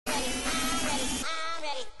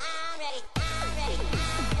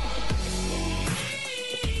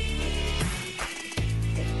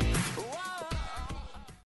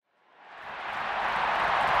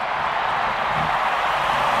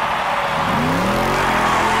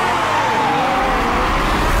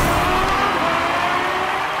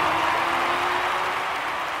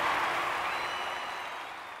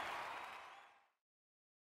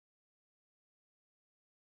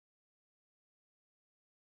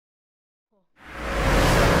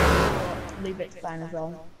leave it to sign as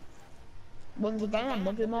well. One's a ban,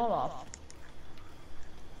 look them all off.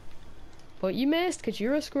 But you missed because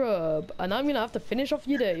you're a scrub, and I'm gonna have to finish off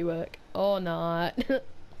your dirty work. Or not.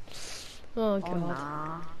 Oh god. Oh,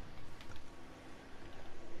 nah.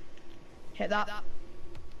 Hit that.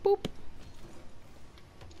 Boop.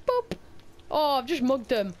 Boop. Oh, I've just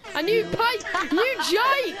mugged him. And you pipe! You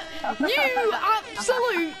jipe! You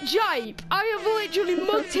absolute jipe! I have literally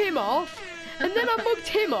mugged him off, and then I mugged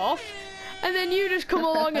him off, and then you just come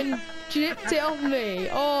along and gypped it off me.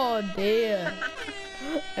 Oh dear.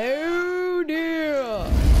 Oh dear.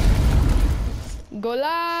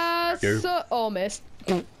 Golazo. Oh, missed.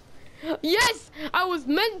 Yes! I was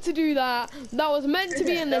meant to do that. That was meant to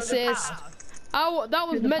be an assist. That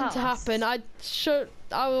was meant to happen. I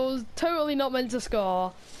was totally not meant to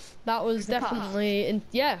score. That was definitely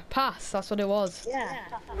yeah, pass. That's what it was. Yeah.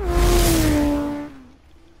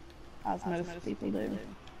 As most people do.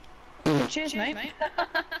 Cheers, mate.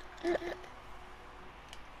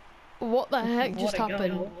 What the heck just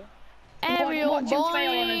happened? Aerial watch him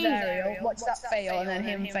fail on his boy! aerial, watch that fail and then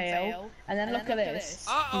him fail, and then look at this.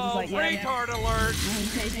 Uh-oh, like, retard alert!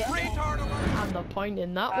 Retard alert! And the point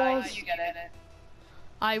in that was, You get it.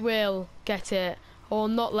 I will get it. I will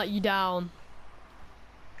not let you down.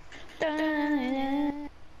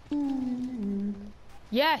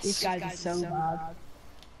 Yes! These guys are so bad.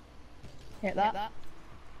 Hit that.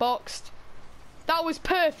 Boxed. That was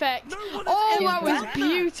perfect. Oh, that was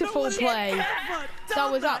beautiful play.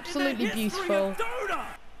 That was absolutely beautiful.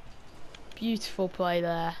 Beautiful play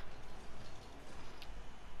there.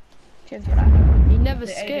 Cheers for that. He never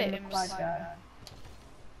skips.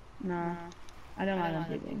 No, I don't like them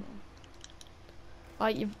bleeding.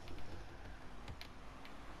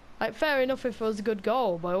 Like, fair enough if it was a good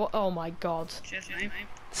goal, but oh my god. Cheers, mate.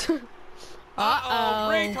 Uh-oh,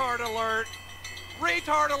 retard alert!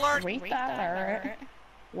 Retard alert! Retard.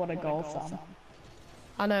 What a goal, Sam.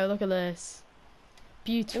 I know, look at this.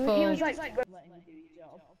 Beautiful. He was like letting you do your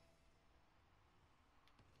job.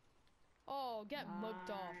 Oh, get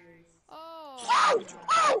mugged off. Oh,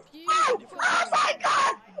 Oh beautiful. my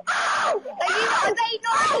god! Are they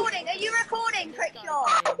not recording? Are you recording, Crickshot?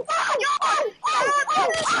 Oh my god!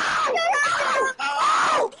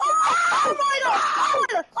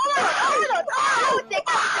 Oh, that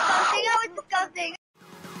was disgusting!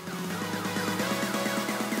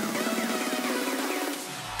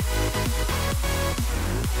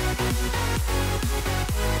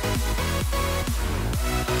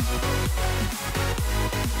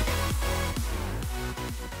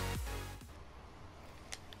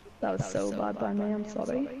 That was so bad by me, I'm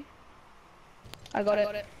sorry. I got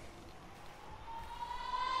it.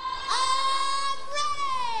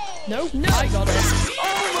 No, I got it.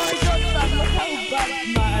 Oh my god, Sam, look how bad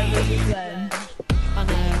my was then. I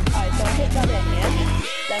know. Alright, so I hit that in, yeah?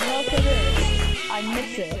 Then look at this. I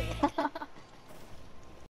miss it.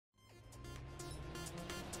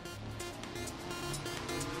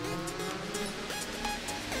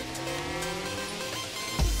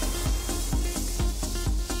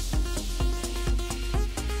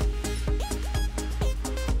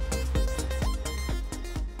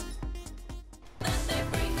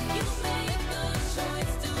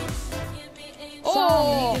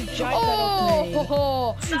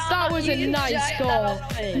 Oh, that was a nice goal.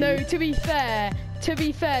 No, to be fair,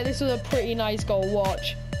 this was a pretty nice goal.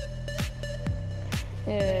 Watch.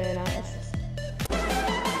 Yeah, nice.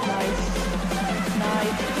 Nice,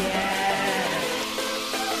 yeah.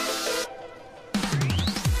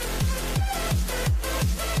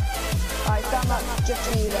 Alright, Sam, that's just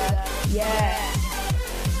me there. Yeah.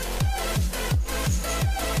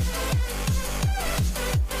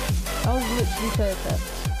 That was literally perfect.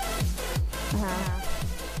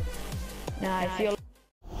 Nah, I feel